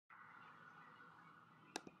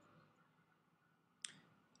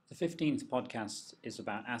The 15th podcast is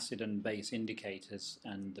about acid and base indicators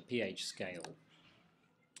and the pH scale.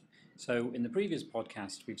 So in the previous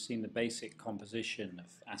podcast we've seen the basic composition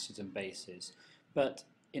of acids and bases, but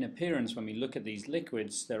in appearance when we look at these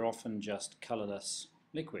liquids they're often just colourless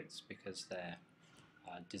liquids because they're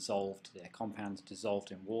their compounds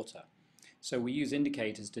dissolved in water. So we use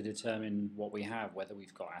indicators to determine what we have, whether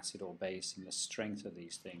we've got acid or base and the strength of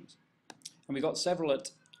these things. And we've got several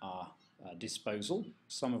at our disposal,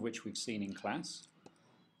 some of which we've seen in class.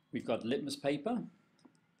 We've got litmus paper,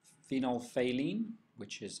 phenolphthalein,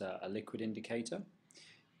 which is a liquid indicator,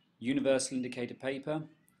 universal indicator paper,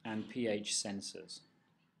 and pH sensors.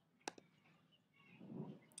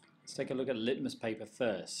 Let's take a look at litmus paper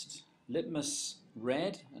first. Litmus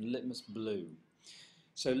red and litmus blue.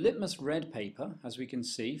 So litmus red paper, as we can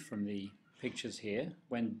see from the pictures here,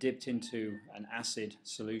 when dipped into an acid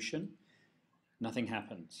solution, nothing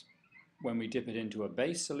happens. When we dip it into a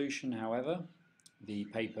base solution, however, the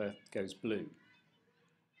paper goes blue.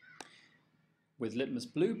 With litmus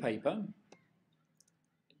blue paper,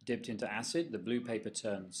 dipped into acid, the blue paper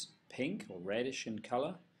turns pink or reddish in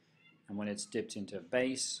color, and when it's dipped into a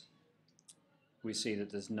base, we see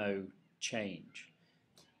that there's no change.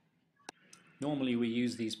 Normally we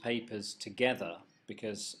use these papers together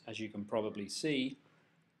because, as you can probably see,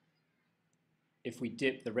 if we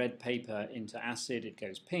dip the red paper into acid it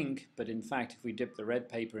goes pink, but in fact if we dip the red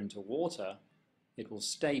paper into water it will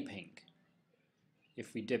stay pink.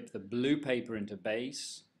 If we dip the blue paper into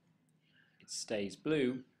base it stays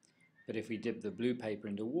blue, but if we dip the blue paper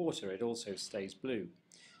into water it also stays blue.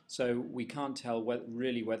 So we can't tell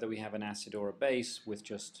really whether we have an acid or a base with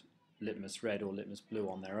just litmus red or litmus blue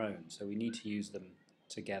on their own, so we need to use them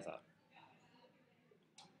together.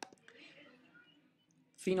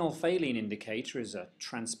 Phenolphthalein indicator is a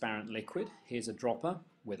transparent liquid. Here's a dropper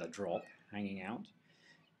with a drop hanging out.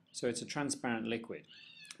 So it's a transparent liquid.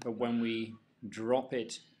 But when we drop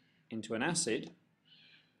it into an acid,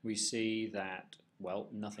 we see that, well,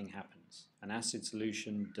 nothing happens. An acid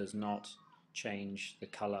solution does not change the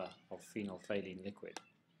color of phenolphthalein liquid.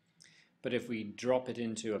 But if we drop it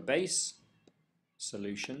into a base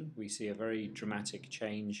solution, we see a very dramatic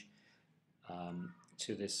change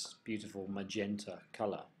to this beautiful magenta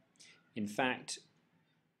color. In fact,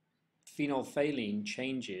 phenolphthalein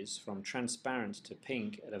changes from transparent to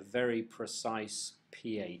pink at a very precise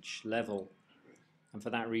pH level, and for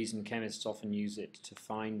that reason chemists often use it to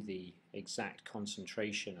find the exact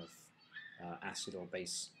concentration of acid or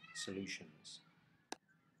base solutions.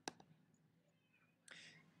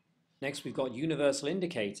 Next we've got universal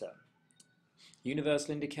indicator.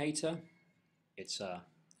 Universal indicator, it's a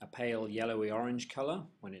pale yellowy orange color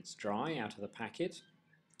when it's dry out of the packet,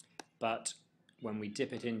 but when we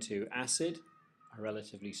dip it into acid, a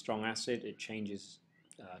relatively strong acid, it changes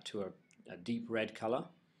to a deep red color,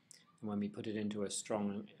 and when we put it into a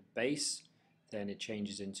strong base then it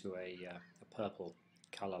changes into a purple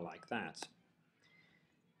color like that.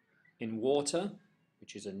 In water,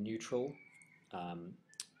 which is a neutral,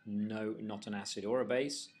 not an acid or a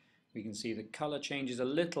base, we can see the color changes a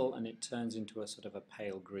little and it turns into a sort of a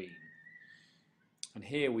pale green. And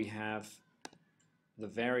here we have the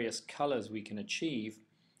various colors we can achieve,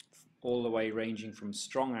 all the way ranging from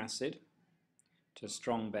strong acid to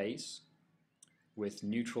strong base with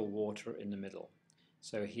neutral water in the middle.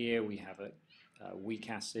 So here we have a weak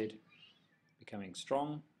acid becoming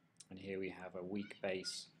strong, and here we have a weak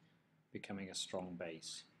base becoming a strong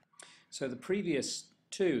base. So the previous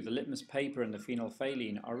two, the litmus paper and the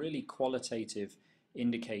phenolphthalein, are really qualitative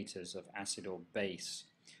indicators of acid or base.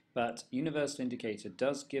 But universal indicator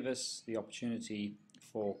does give us the opportunity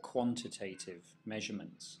for quantitative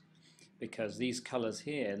measurements, because these colors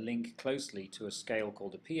here link closely to a scale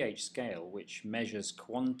called a pH scale, which measures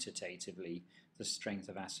quantitatively the strength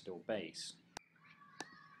of acid or base.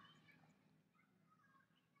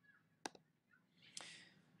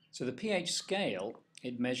 So the pH scale,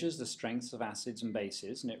 it measures the strengths of acids and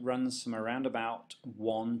bases, and it runs from around about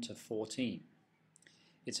 1 to 14.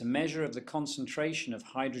 It's a measure of the concentration of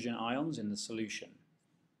hydrogen ions in the solution.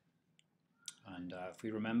 And if we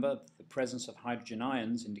remember, the presence of hydrogen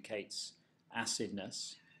ions indicates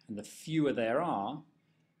acidness, and the fewer there are,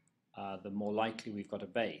 the more likely we've got a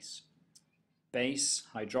base. Base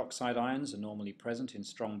hydroxide ions are normally present in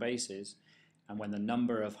strong bases, and when the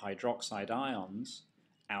number of hydroxide ions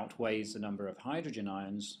outweighs the number of hydrogen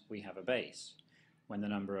ions, we have a base. When the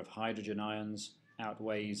number of hydrogen ions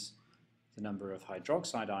outweighs the number of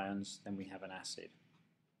hydroxide ions, then we have an acid.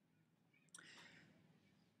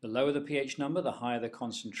 The lower the pH number, the higher the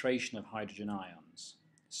concentration of hydrogen ions.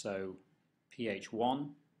 So pH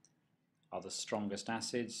 1 are the strongest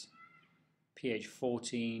acids, pH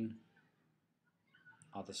 14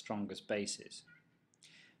 are the strongest bases.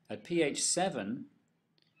 At pH 7,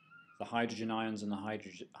 the hydrogen ions and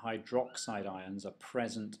the hydroxide ions are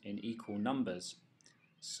present in equal numbers,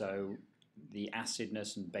 so the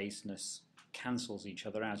acidness and baseness cancels each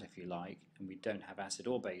other out, if you like, and we don't have acid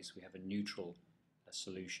or base, we have a neutral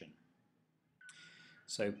solution.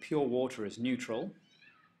 So pure water is neutral,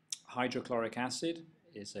 hydrochloric acid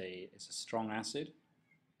is a strong acid,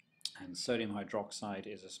 and sodium hydroxide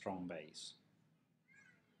is a strong base.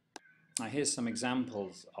 Now here's some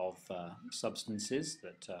examples of substances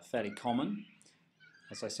that are fairly common.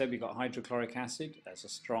 As I said, we've got hydrochloric acid as a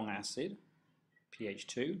strong acid, pH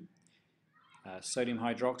 2. Sodium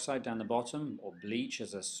hydroxide down the bottom, or bleach,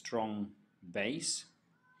 as a strong base.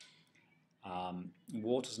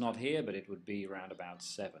 Water's not here, but it would be around about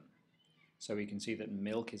 7. So we can see that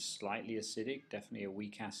milk is slightly acidic, definitely a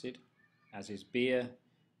weak acid, as is beer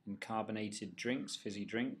and carbonated drinks, fizzy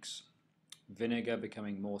drinks. Vinegar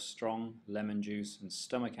becoming more strong, lemon juice, and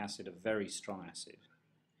stomach acid a very strong acid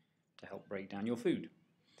to help break down your food.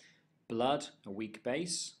 Blood, a weak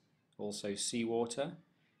base, also seawater.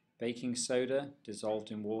 Baking soda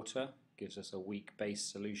dissolved in water gives us a weak base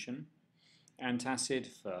solution. Antacid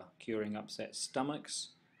for curing upset stomachs,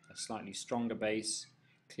 a slightly stronger base.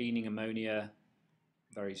 Cleaning ammonia,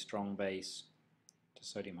 very strong base to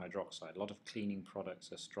sodium hydroxide. A lot of cleaning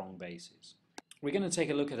products are strong bases. We're going to take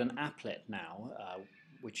a look at an applet now,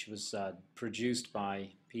 which was produced by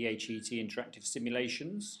PHET Interactive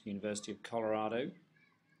Simulations, University of Colorado.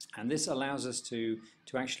 And this allows us to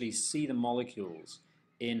actually see the molecules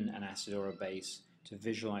in an acid or a base to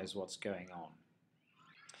visualize what's going on.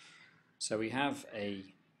 So we have a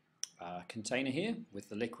container here with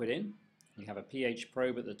the liquid in. We have a pH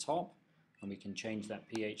probe at the top, and we can change that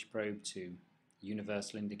pH probe to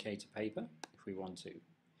universal indicator paper if we want to.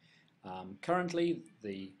 Currently,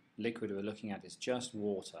 the liquid we're looking at is just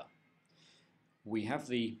water. We have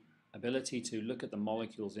the ability to look at the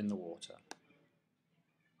molecules in the water.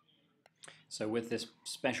 So with this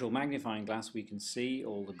special magnifying glass, we can see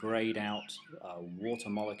all the grayed out water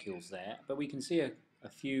molecules there, but we can see a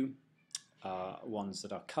few ones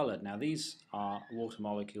that are colored. Now these are water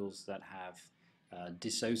molecules that have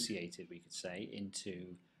dissociated, we could say,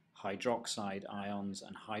 into hydroxide ions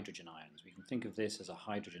and hydrogen ions. We can think of this as a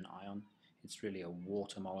hydrogen ion. It's really a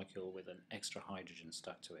water molecule with an extra hydrogen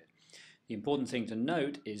stuck to it. The important thing to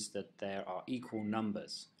note is that there are equal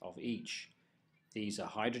numbers of each. These are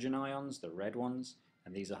hydrogen ions, the red ones,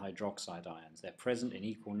 and these are hydroxide ions. They're present in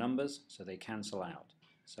equal numbers, so they cancel out.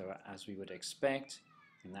 So as we would expect,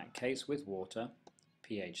 in that case with water,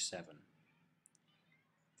 pH 7.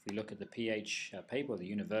 If we look at the pH paper, or the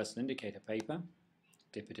universal indicator paper,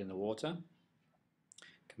 dip it in the water,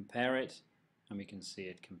 compare it, and we can see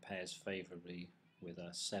it compares favorably with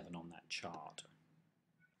a 7 on that chart.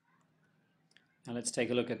 Now let's take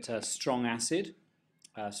a look at strong acid.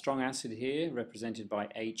 Strong acid here represented by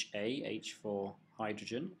HA, H for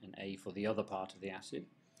hydrogen and A for the other part of the acid.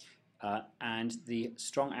 And the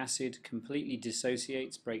strong acid completely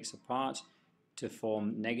dissociates, breaks apart to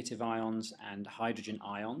form negative ions and hydrogen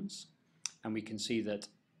ions. And we can see that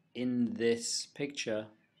in this picture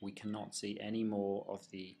we cannot see any more of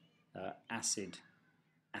the acids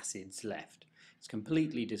left. It's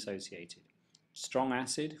completely dissociated. Strong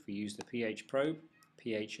acid, if we use the pH probe,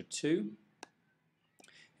 pH of 2.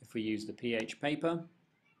 If we use the pH paper,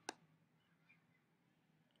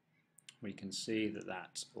 we can see that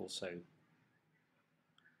that also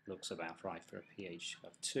looks about right for a pH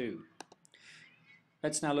of 2.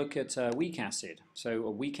 Let's now look at weak acid. So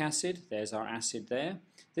a weak acid, there's our acid there.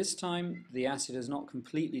 This time the acid has not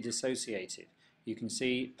completely dissociated. You can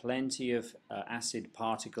see plenty of acid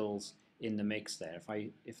particles in the mix there.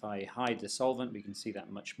 If I hide the solvent, we can see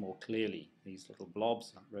that much more clearly. These little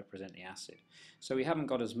blobs represent the acid. So we haven't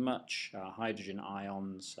got as much hydrogen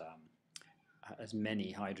ions, as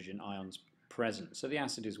many hydrogen ions present. So the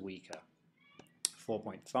acid is weaker.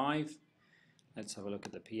 4.5. Let's have a look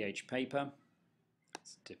at the pH paper.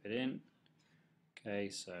 Let's dip it in. Okay,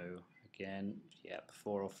 so again, yeah,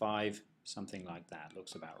 4 or 5, something like that.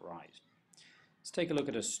 Looks about right. Let's take a look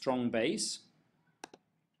at a strong base.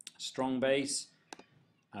 Strong base,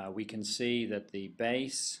 we can see that the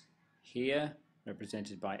base here,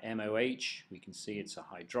 represented by MOH, we can see it's a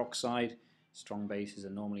hydroxide. Strong bases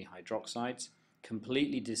are normally hydroxides.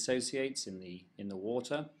 Completely dissociates in the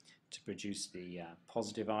water to produce the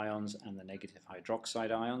positive ions and the negative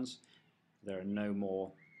hydroxide ions. There are no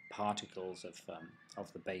more particles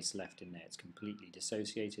of the base left in there. It's completely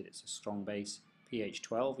dissociated. It's a strong base. pH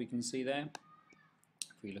 12 we can see there.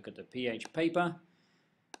 If we look at the pH paper,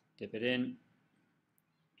 dip it in,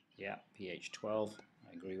 yeah, pH 12,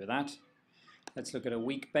 I agree with that. Let's look at a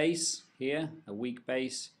weak base here, a weak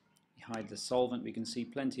base. We hide the solvent, we can see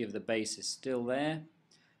plenty of the base is still there,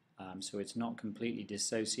 so it's not completely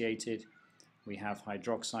dissociated. We have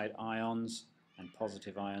hydroxide ions and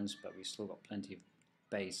positive ions, but we've still got plenty of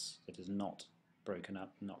base that is not broken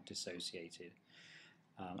up, not dissociated.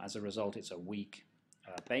 As a result, it's a weak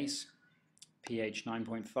base. pH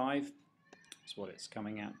 9.5 is what it's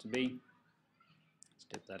coming out to be. Let's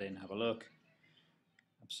dip that in, have a look.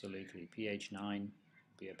 Absolutely, pH 9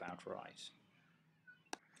 would be about right.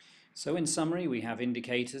 So in summary, we have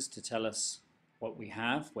indicators to tell us what we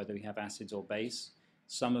have, whether we have acids or base.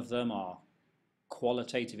 Some of them are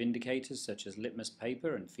qualitative indicators such as litmus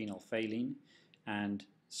paper and phenolphthalein, and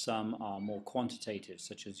some are more quantitative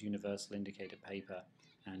such as universal indicator paper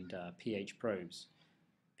and pH probes.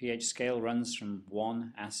 pH scale runs from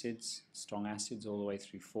 1 acids, strong acids, all the way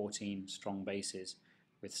through 14 strong bases,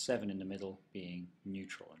 with 7 in the middle being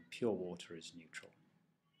neutral, and pure water is neutral.